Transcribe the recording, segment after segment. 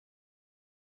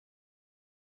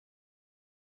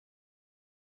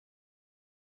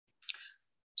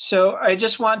So I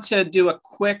just want to do a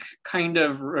quick kind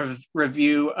of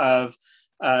review of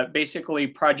basically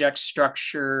project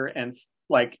structure and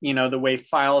the way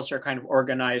files are kind of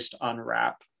organized on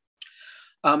RAP.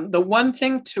 The one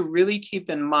thing to really keep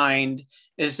in mind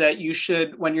is that you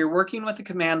should, when you're working with a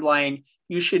command line,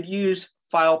 you should use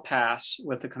file paths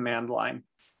with the command line.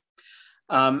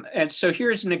 And so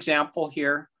here's an example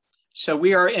here. So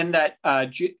we are in that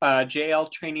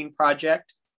JL training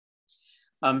project.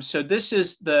 So this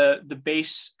is the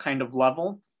base kind of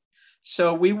level.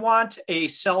 So we want a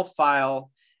cell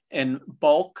file in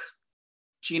bulk,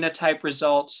 genotype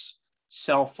results,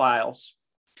 cell files.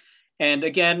 And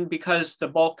again, because the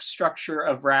bulk structure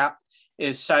of RAP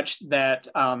is such that,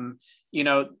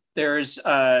 there's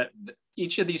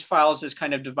each of these files is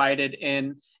kind of divided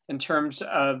in terms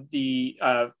of the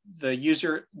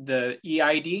user, the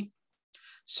EID.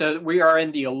 So we are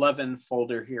in the 11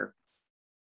 folder here.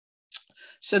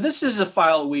 So this is a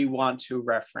file we want to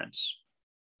reference.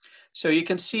 So you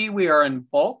can see we are in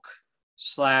bulk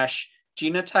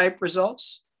 /genotype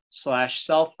results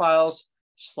 /cell files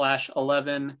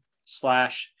 /11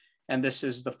 and this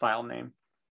is the file name.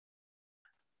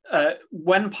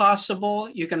 When possible,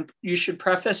 you should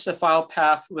preface the file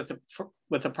path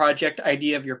with a project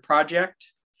ID of your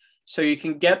project. So you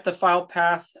can get the file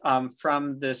path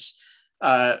from this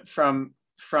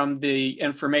from the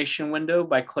information window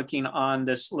by clicking on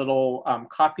this little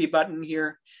copy button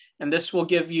here, and this will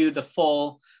give you the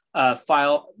full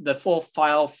file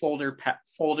folder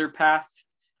path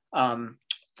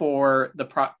for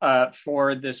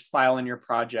this file in your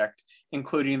project,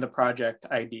 including the project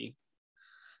ID.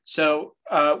 So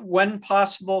when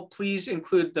possible, please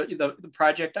include the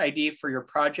project ID for your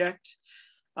project.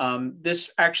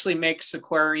 This actually makes the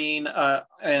querying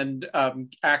and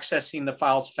accessing the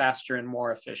files faster and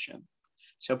more efficient.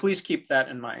 So please keep that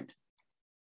in mind.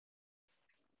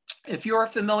 If you're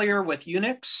familiar with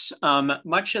Unix,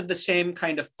 much of the same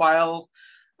kind of file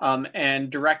and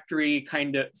directory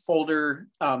kind of folder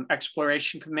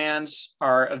exploration commands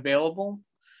are available.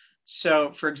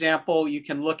 So for example, you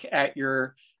can look at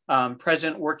your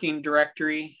present working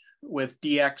directory with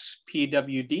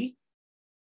dxpwd.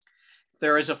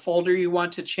 There is a folder you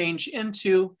want to change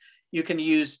into, you can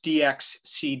use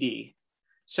dxcd.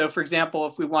 So for example,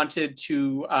 if we wanted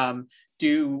to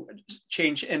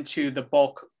change into the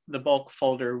bulk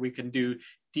folder, we can do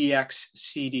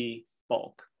dxcd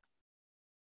bulk.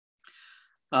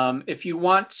 If you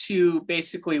want to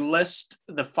basically list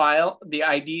the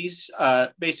IDs,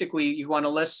 basically you want to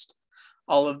list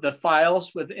all of the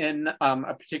files within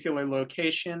a particular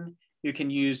location, you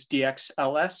can use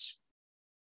dxls.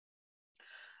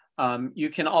 You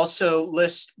can also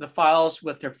list the files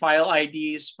with their file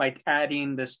IDs by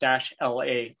adding this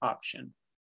 -LA option.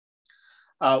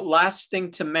 Last thing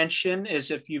to mention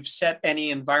is if you've set any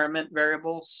environment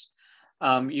variables,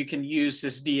 you can use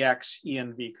this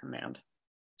dxenv command.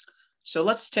 So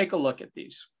let's take a look at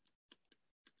these.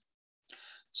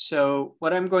 So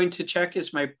what I'm going to check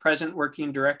is my present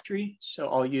working directory. So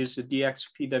I'll use the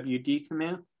dxpwd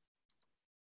command.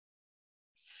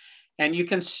 And you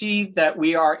can see that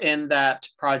we are in that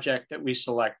project that we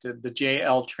selected, the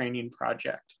JL training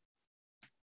project.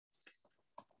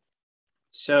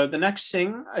 So the next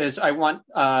thing is I want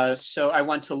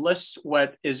to list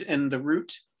what is in the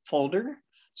root folder.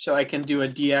 So I can do a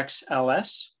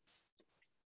dxls.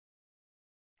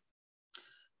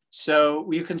 So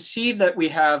you can see that we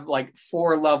have like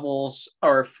 4 levels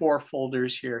or 4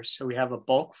 folders here. So we have a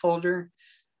bulk folder,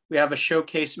 we have a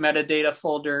showcase metadata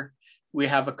folder, we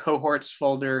have a cohorts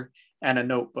folder and a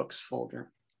notebooks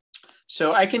folder.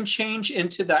 So I can change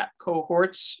into that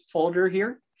cohorts folder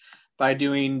here by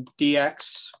doing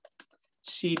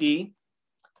dxcd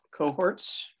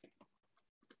cohorts.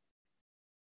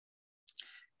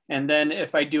 And then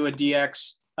if I do a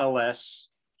dxls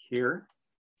here,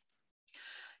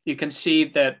 you can see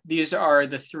that these are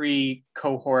the 4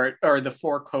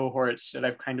 cohorts that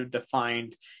I've kind of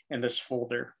defined in this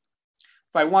folder.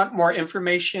 If I want more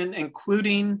information,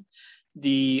 including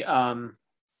the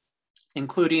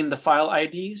file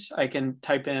IDs, I can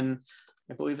type in,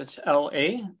 I believe it's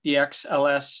LA,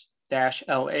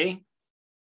 dxls-LA.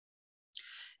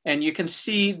 And you can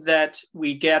see that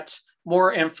we get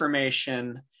more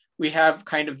information. We have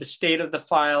kind of the state of the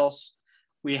files.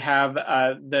 We have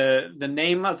the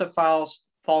name of the files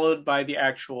followed by the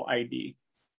actual ID.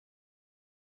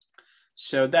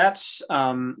 So that's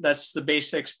the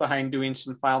basics behind doing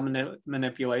some file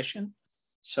manipulation.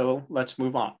 So let's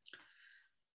move on.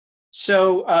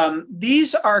 So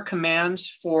these are commands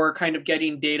for kind of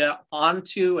getting data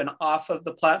onto and off of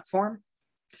the platform,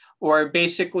 or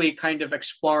basically kind of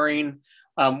exploring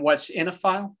what's in a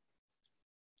file.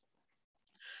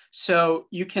 So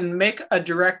you can make a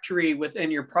directory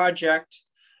within your project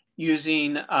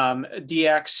using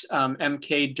dx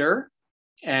mkdir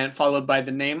and followed by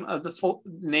the name of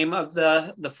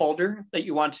the folder that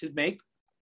you want to make.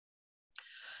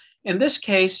 In this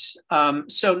case,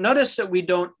 so notice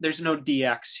that there's no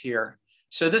dx here.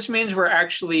 So this means we're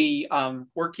actually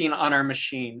working on our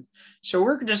machine. So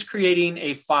we're just creating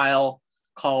a file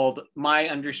called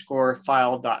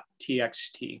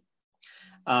my_file.txt.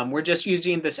 We're just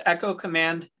using this echo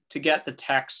command to get the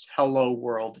text hello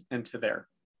world into there.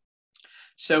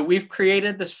 So we've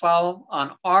created this file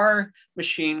on our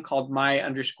machine called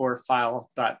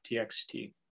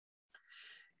my_file.txt.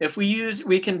 If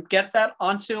we can get that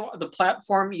onto the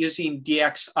platform using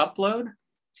dx upload.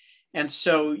 And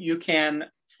so you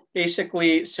can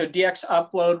basically, so dx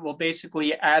upload will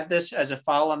basically add this as a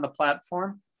file on the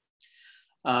platform.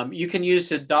 You can use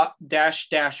the --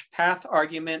 path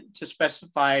argument to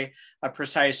specify a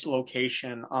precise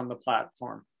location on the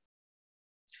platform.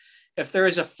 If there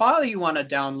is a file you want to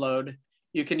download,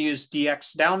 you can use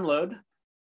dx download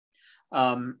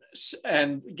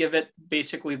and give it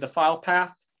basically the file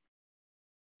path.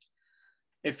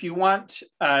 If you want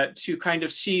to kind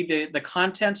of see the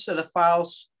contents of the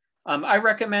files, I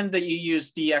recommend that you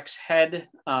use dx head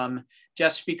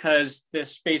just because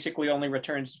this basically only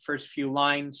returns the first few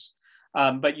lines.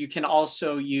 But you can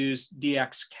also use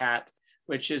dx cat,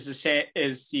 which is the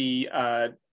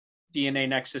DNA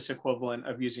Nexus equivalent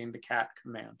of using the cat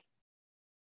command.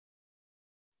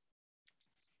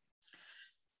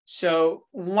 So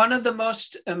one of the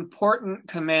most important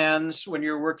commands when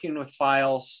you're working with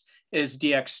files is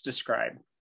dx describe.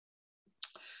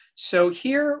 So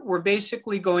here we're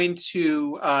basically going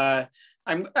to, I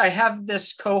have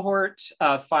this cohort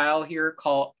file here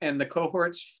called, in the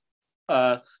cohorts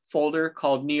folder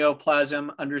called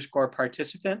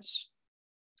neoplasm_participants.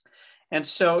 And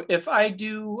so if I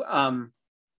do a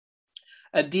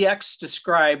dx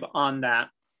describe on that,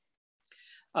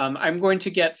 I'm going to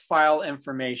get file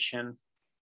information.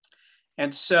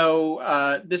 And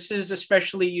so this is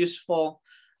especially useful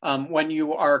when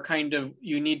you are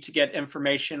you need to get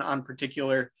information on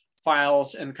particular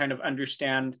files and kind of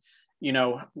understand,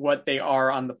 what they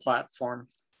are on the platform.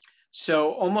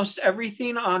 So almost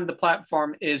everything on the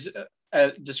platform is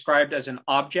described as an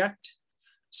object.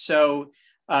 So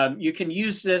you can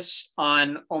use this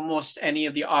on almost any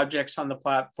of the objects on the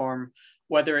platform,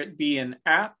 whether it be an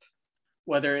app,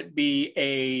 whether it be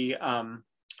a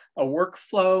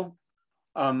workflow,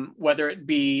 whether it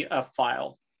be a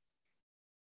file.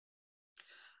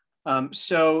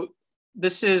 So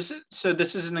this is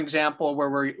an example where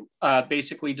we're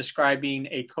basically describing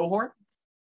a cohort.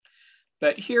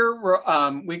 But here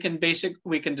we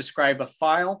can describe a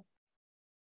file.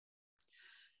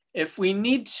 If we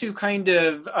need to kind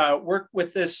of work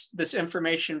with this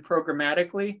information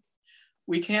programmatically,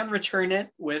 we can return it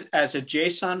as a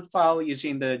JSON file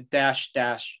using the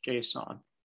 --JSON.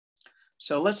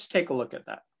 So let's take a look at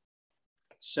that.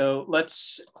 So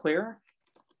let's clear.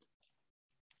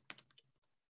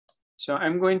 So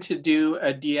I'm going to do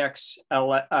a dx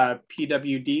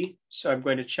pwd. So I'm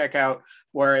going to check out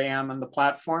where I am on the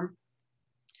platform.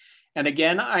 And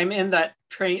again, I'm in that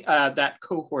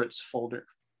cohorts folder.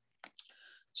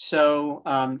 So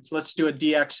let's do a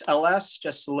dx_ls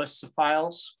just to list the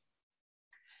files.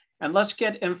 And let's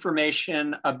get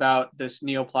information about this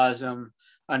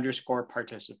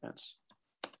neoplasm_participants.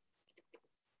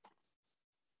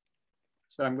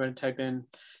 So I'm going to type in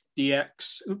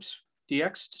dx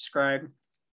describe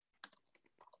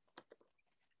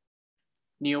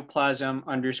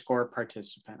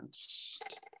neoplasm_participants.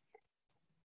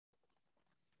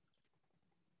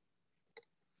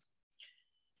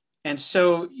 And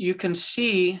so you can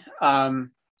see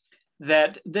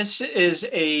that this is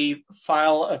a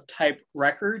file of type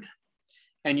record,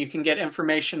 and you can get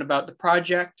information about the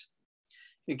project.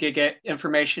 You can get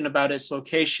information about its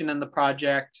location in the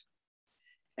project,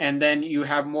 and then you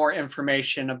have more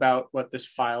information about what this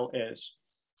file is.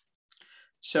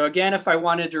 So again, if I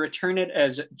wanted to return it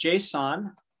as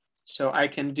JSON, so I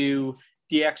can do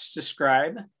dx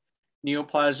describe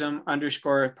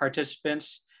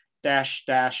neoplasm_participants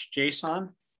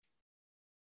 --JSON.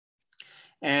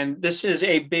 And this is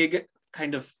a big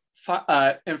kind of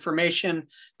information,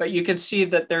 but you can see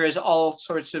that there is all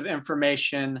sorts of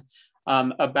information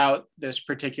about this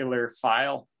particular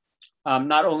file.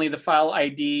 Not only the file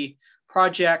ID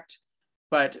project,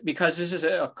 but because this is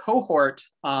a cohort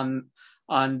on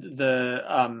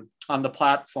the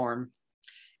platform,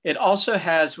 it also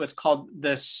has what's called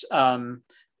this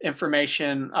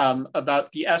information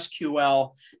about the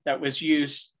SQL that was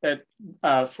used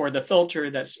for the filter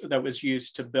that was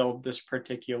used to build this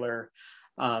particular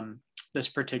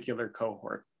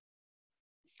cohort.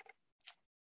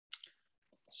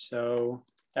 So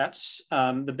that's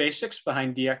the basics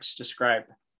behind DX Describe.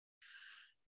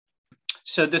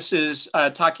 So this is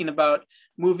talking about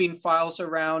moving files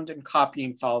around and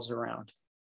copying files around.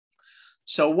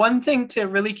 So one thing to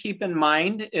really keep in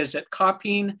mind is that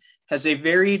copying has a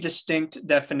very distinct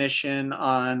definition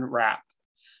on RAP.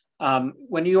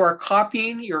 When you are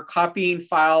copying, you're copying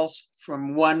files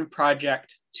from one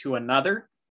project to another.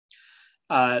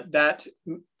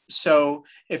 So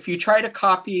if you try to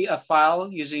copy a file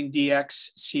using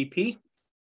DXCP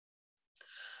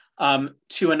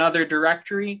to another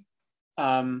directory,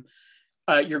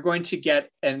 you're going to get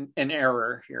an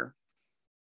error here.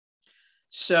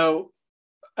 So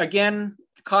again,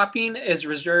 copying is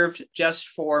reserved just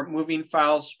for moving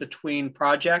files between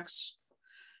projects.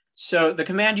 So the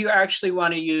command you actually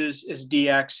want to use is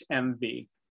dxmv.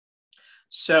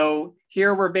 So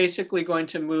here we're basically going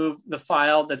to move the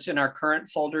file that's in our current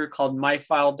folder called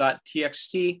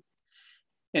myfile.txt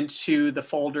into the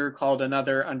folder called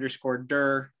another _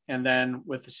 dir, and then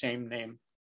with the same name.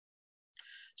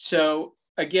 So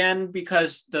again,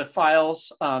 because the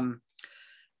files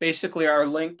basically are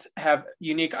linked, have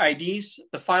unique IDs,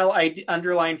 the file ID,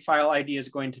 underlying file ID is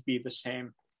going to be the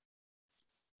same.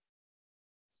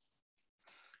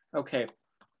 Okay.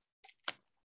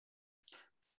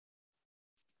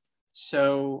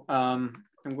 So I'm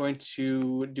going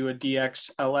to do a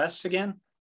DXLS again.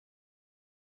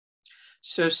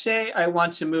 So say I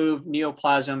want to move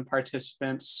neoplasm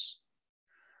participants.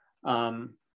 Well,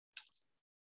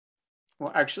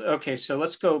 actually, okay, so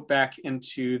let's go back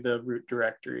into the root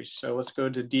directory. So let's go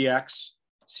to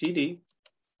dxcd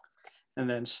and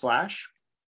then /.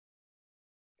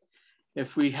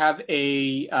 If we have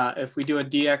if we do a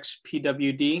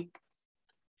dxpwd,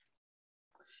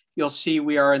 you'll see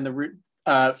we are in the root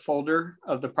folder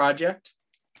of the project.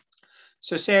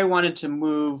 So say I wanted to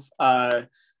move the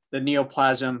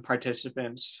neoplasm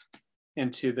participants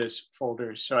into this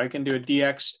folder. So I can do a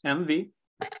dxmv,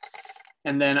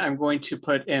 and then I'm going to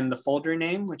put in the folder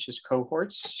name, which is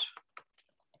cohorts,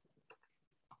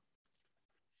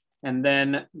 and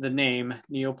then the name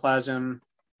neoplasm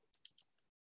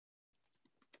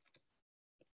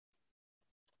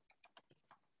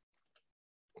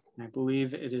I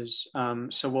believe it is,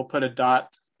 so we'll put a dot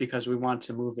because we want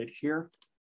to move it here.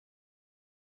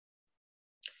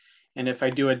 And if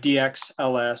I do a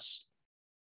dxls,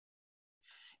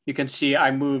 you can see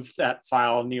I moved that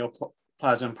file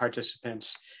neoplasm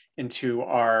participants into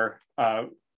our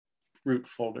root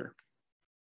folder.